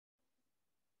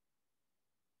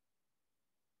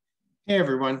Hey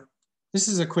everyone, this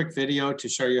is a quick video to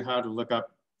show you how to look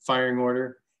up firing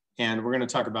order, and we're going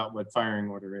to talk about what firing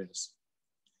order is.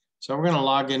 So we're going to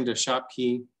log into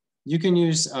ShopKey. You can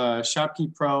use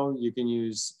ShopKey Pro, you can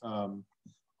use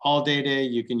All Data,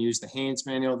 you can use the Haynes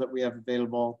manual that we have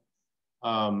available,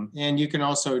 and you can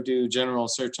also do general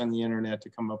search on the internet to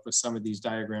come up with some of these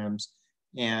diagrams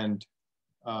and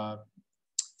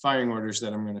firing orders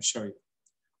that I'm going to show you.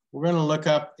 We're going to look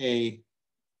up a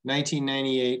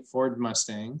 1998 Ford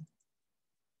Mustang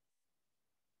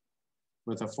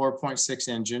with a 4.6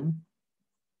 engine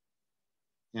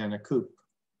and a coupe.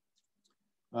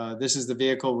 This is the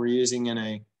vehicle we're using in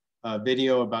a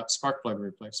video about spark plug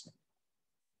replacement.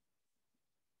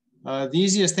 The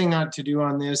easiest thing to do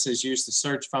on this is use the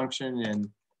search function and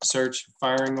search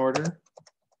firing order.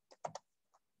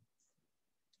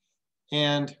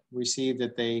 And we see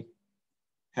that they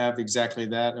have exactly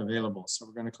that available. So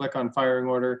we're going to click on firing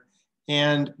order.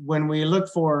 And when we look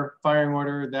for firing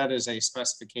order, that is a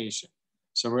specification.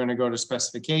 So we're going to go to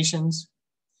specifications.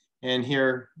 And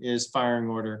here is firing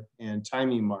order and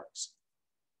timing marks.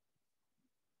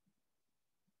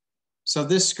 So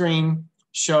this screen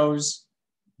shows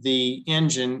the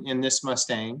engine in this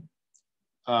Mustang.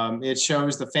 It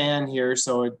shows the fan here,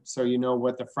 so you know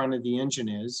what the front of the engine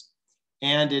is.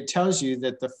 And it tells you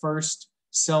that the first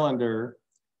cylinder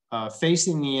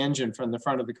facing the engine from the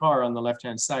front of the car on the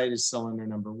left-hand side is cylinder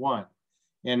number 1.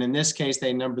 And in this case,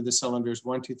 they number the cylinders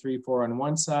 1, 2, 3, 4 on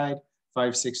one side,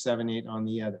 5, 6, 7, 8 on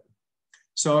the other.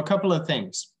 So a couple of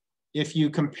things. If you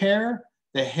compare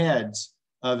the heads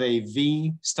of a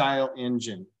V-style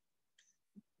engine,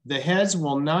 the heads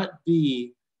will not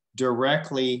be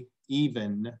directly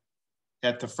even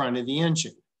at the front of the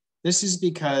engine. This is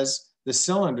because the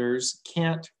cylinders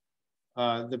can't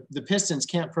the pistons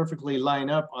can't perfectly line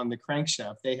up on the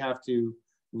crankshaft. They have to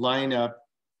line up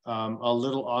a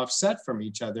little offset from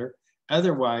each other.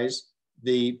 Otherwise,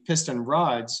 the piston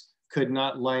rods could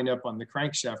not line up on the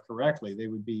crankshaft correctly. They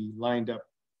would be lined up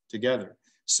together.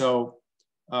 So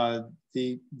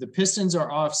the pistons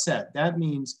are offset. That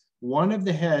means one of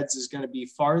the heads is going to be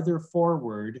farther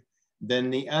forward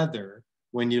than the other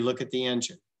when you look at the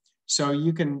engine. So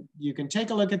you can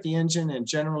take a look at the engine, and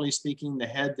generally speaking, the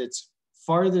head that's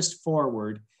farthest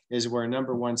forward is where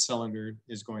number 1 cylinder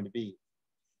is going to be.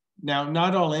 Now,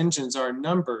 not all engines are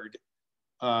numbered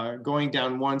going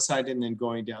down one side and then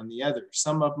going down the other.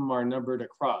 Some of them are numbered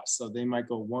across, so they might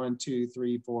go 1, 2,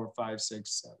 3, 4, 5,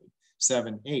 6,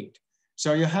 7, 8.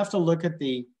 So you have to look at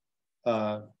the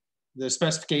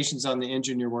specifications on the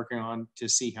engine you're working on to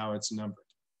see how it's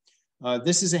numbered.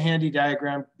 This is a handy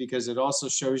diagram because it also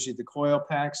shows you the coil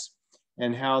packs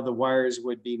and how the wires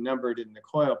would be numbered in the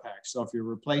coil pack. So if you're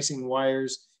replacing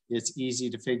wires, it's easy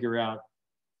to figure out,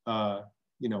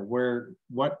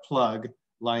 what plug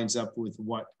lines up with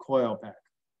what coil pack.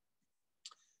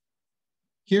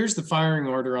 Here's the firing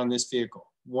order on this vehicle: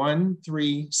 1,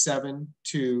 3, 7,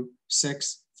 2,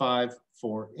 6, 5,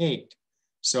 4, 8.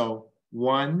 So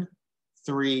 1,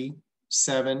 3,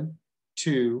 7,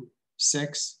 2,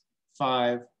 6,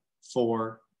 5,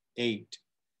 4, 8.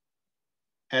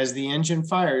 As the engine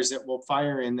fires, it will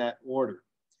fire in that order.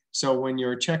 So when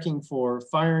you're checking for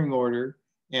firing order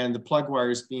and the plug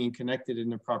wires being connected in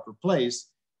the proper place,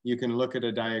 you can look at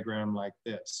a diagram like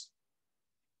this.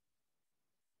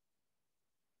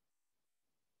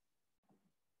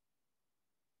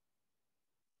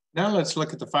 Now let's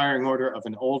look at the firing order of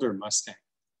an older Mustang.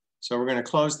 So we're going to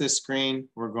close this screen.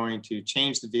 We're going to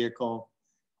change the vehicle.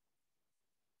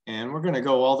 And we're going to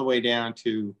go all the way down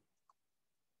to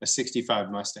a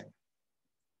 65 Mustang.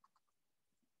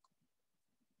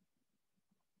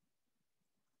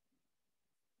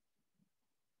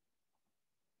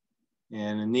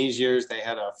 And in these years, they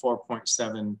had a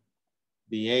 4.7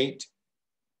 V8.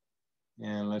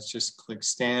 And let's just click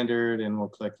standard and we'll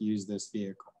click use this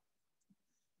vehicle.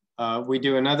 We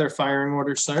do another firing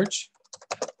order search.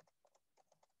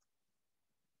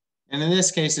 And in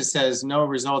this case, it says no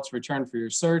results returned for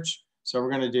your search. So we're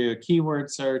going to do a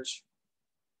keyword search.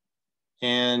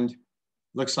 And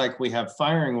looks like we have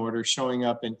firing order showing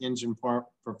up in engine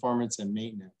performance and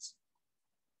maintenance.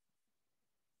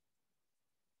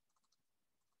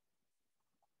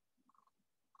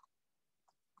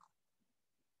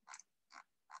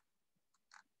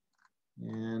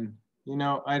 And,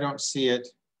 I don't see it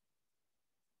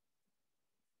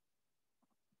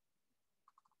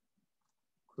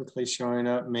quickly showing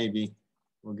up. Maybe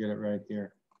we'll get it right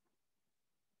here.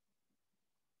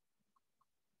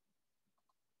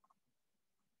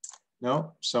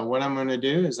 No, so what I'm going to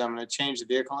do is I'm going to change the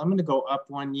vehicle. I'm going to go up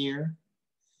 1 year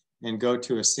and go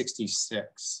to a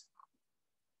 66.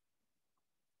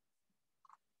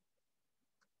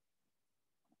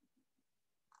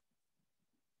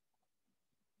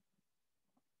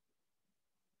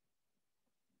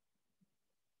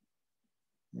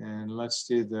 And let's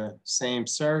do the same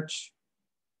search.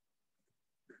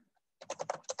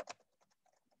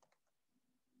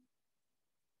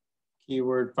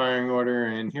 Keyword firing order,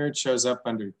 and here it shows up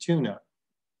under tune-up.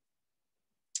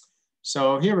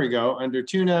 So here we go, under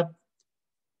tune-up.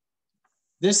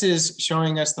 This is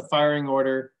showing us the firing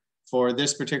order for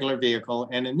this particular vehicle,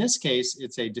 and in this case,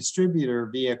 it's a distributor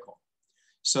vehicle.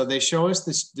 So they show us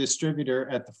this distributor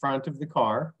at the front of the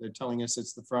car. They're telling us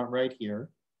it's the front right here.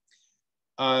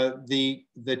 The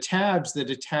tabs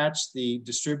that attach the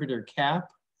distributor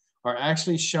cap are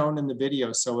actually shown in the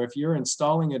video. So if you're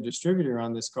installing a distributor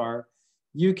on this car,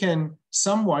 you can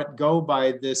somewhat go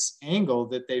by this angle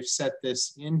that they've set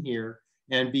this in here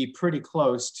and be pretty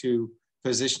close to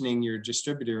positioning your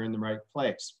distributor in the right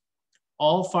place.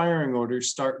 All firing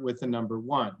orders start with the number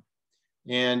 1.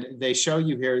 And they show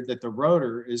you here that the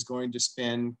rotor is going to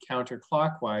spin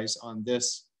counterclockwise on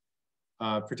this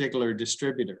particular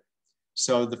distributor.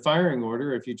 So the firing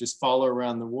order, if you just follow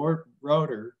around the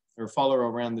rotor or follow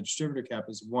around the distributor cap,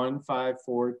 is 1, 5,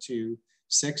 4, 2,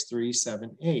 6, 3,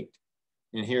 7, 8.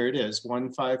 And here it is,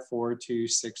 1, 5, 4, 2,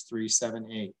 6, 3, 7,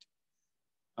 8.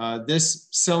 These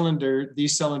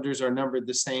cylinders are numbered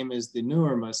the same as the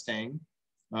newer Mustang,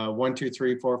 1, 2,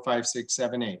 3, 4, 5, 6,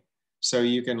 7, 8. So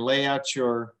you can lay out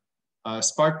your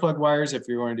spark plug wires if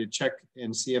you're going to check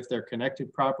and see if they're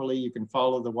connected properly. You can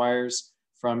follow the wires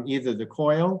from either the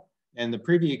coil in the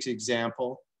previous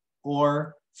example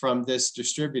or from this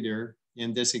distributor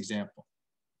in this example.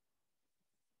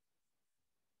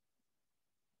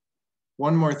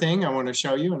 One more thing I want to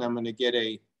show you, and I'm going to get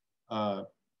a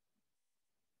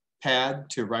pad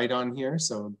to write on here.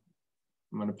 So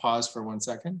I'm going to pause for 1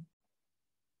 second.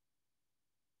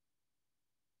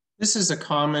 This is a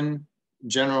common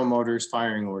General Motors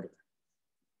firing order.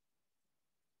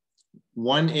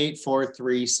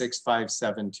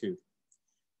 18436572.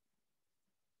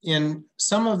 In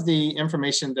some of the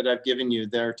information that I've given you,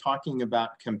 they're talking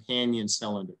about companion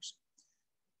cylinders.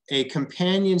 A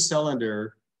companion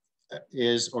cylinder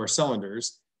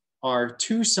cylinders are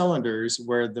 2 cylinders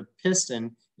where the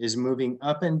piston is moving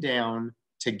up and down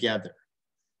together.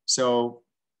 So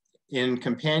in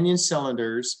companion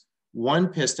cylinders, one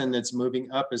piston that's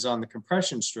moving up is on the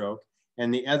compression stroke,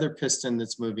 and the other piston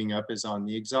that's moving up is on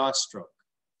the exhaust stroke.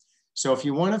 So if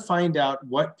you want to find out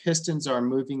what pistons are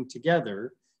moving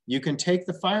together, you can take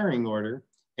the firing order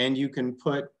and you can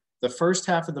put the first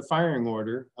half of the firing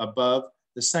order above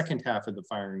the second half of the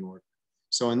firing order.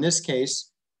 So in this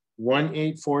case,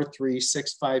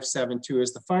 18436572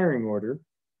 is the firing order.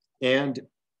 And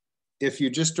if you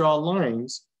just draw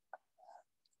lines,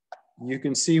 you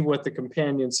can see what the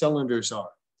companion cylinders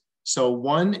are. So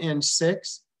 1 and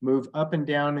 6 move up and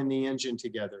down in the engine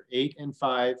together. 8 and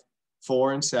 5,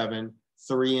 4 and 7,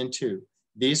 3 and 2.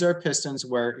 These are pistons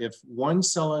where if one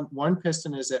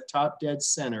piston is at top dead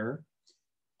center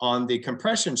on the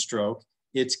compression stroke,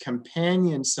 its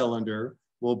companion cylinder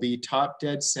will be top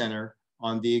dead center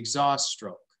on the exhaust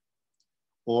stroke.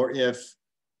 Or if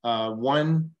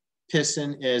one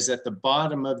piston is at the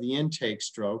bottom of the intake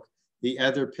stroke, the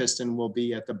other piston will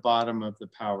be at the bottom of the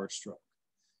power stroke.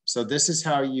 So this is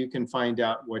how you can find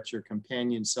out what your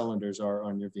companion cylinders are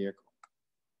on your vehicle.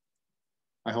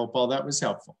 I hope all that was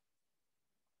helpful.